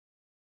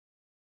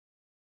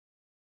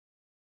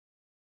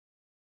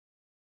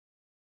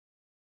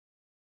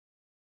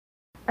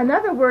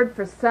Another word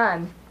for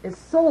sun is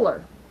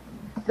solar.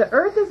 The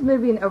Earth is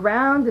moving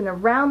around and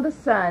around the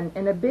sun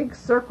in a big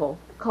circle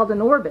called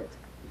an orbit.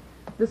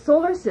 The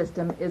solar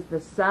system is the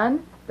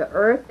sun, the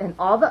Earth, and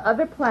all the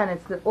other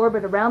planets that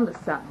orbit around the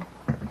sun.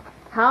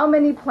 How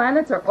many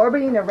planets are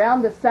orbiting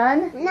around the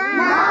sun? 9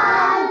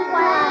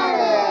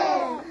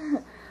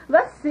 planets!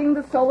 Let's sing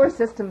the solar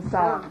system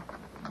song.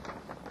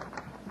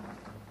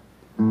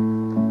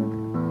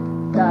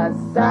 The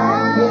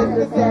sun is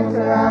the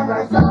center of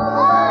our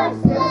solar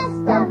system.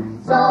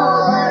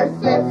 Solar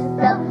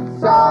system,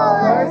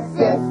 solar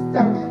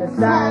system. The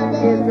sun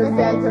is the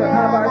center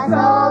of our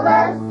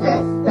solar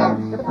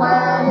system. The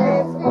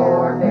planets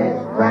orbit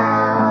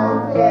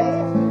round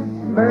it.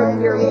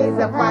 Mercury is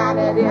a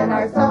planet in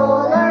our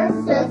solar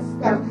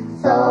system.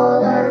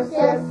 Solar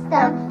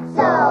system,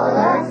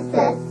 solar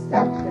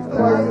system. It's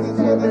closest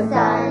to the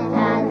sun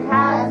and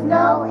has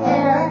no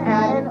air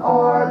and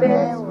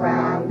orbits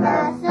round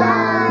the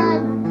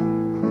sun.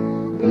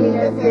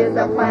 Venus is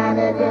a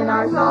planet in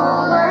our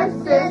solar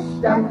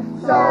system.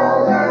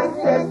 Solar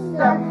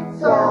system,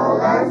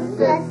 solar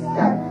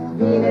system.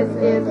 Venus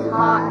is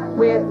hot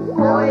with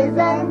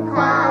poison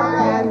clouds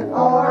and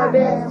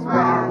orbits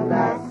round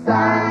the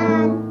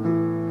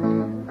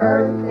sun.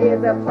 Earth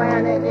is a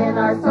planet in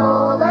our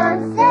solar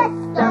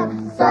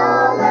system.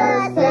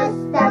 Solar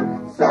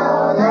system,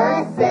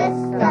 solar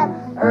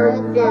system.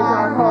 Earth is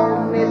our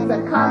home, it's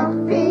a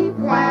comfy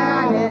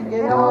planet.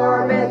 It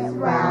orbits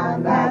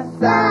round the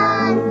sun.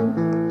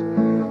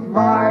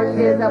 Mars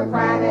is a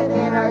planet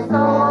in our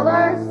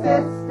solar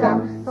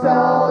system.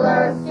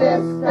 Solar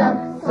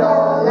system,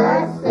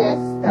 solar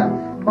system.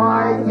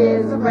 Mars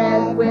is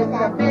red with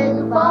a big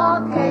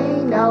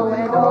volcano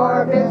and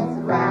orbits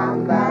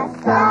round the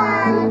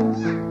sun.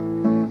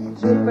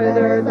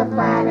 Jupiter's a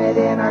planet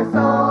in our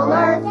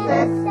solar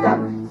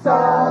system.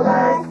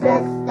 Solar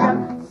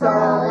system,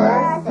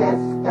 solar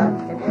system.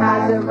 It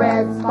has a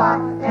red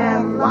spot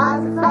and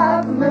lots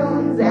of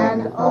moons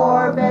and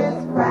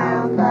orbits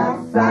round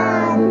the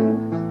sun.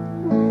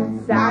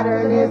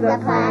 Saturn is a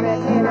planet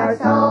in our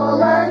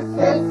solar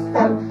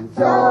system.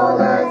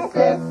 Solar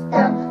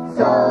system,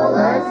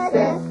 solar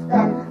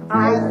system.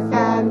 Ice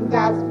and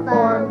dust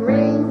form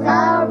rings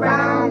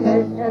around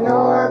it and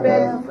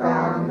orbits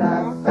round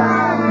the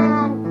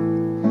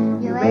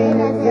sun.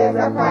 Uranus is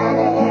a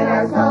planet in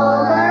our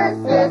solar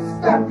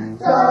system.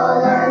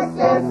 Solar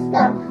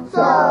system,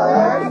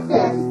 solar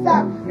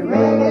system.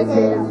 Uranus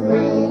is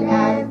green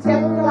and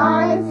tipped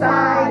on its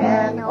side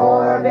and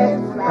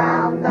orbits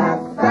round the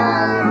sun.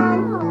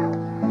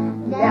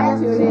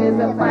 Neptune is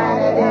a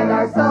planet in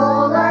our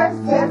solar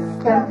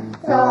system.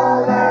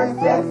 Solar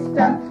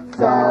system,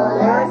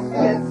 solar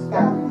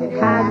system. It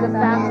has the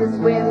fastest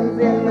winds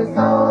in the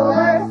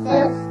solar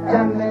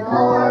system and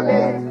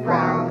orbits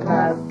round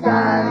the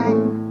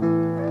sun.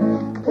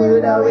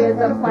 Pluto is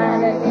a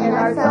planet in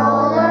our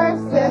solar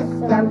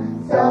system.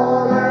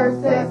 Solar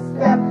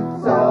system,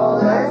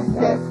 solar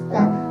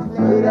system.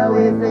 Pluto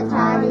is the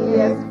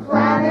tiniest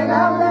planet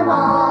of them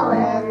all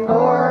and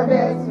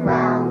orbits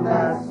round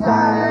the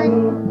sun.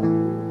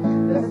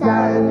 The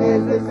sun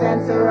is the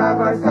center of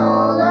our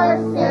solar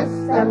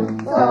system.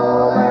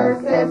 Solar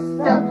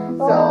system,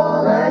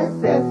 solar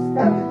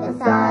system. The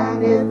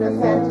sun is the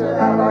center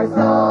of our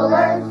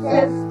solar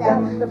system.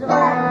 The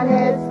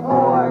planets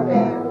orbit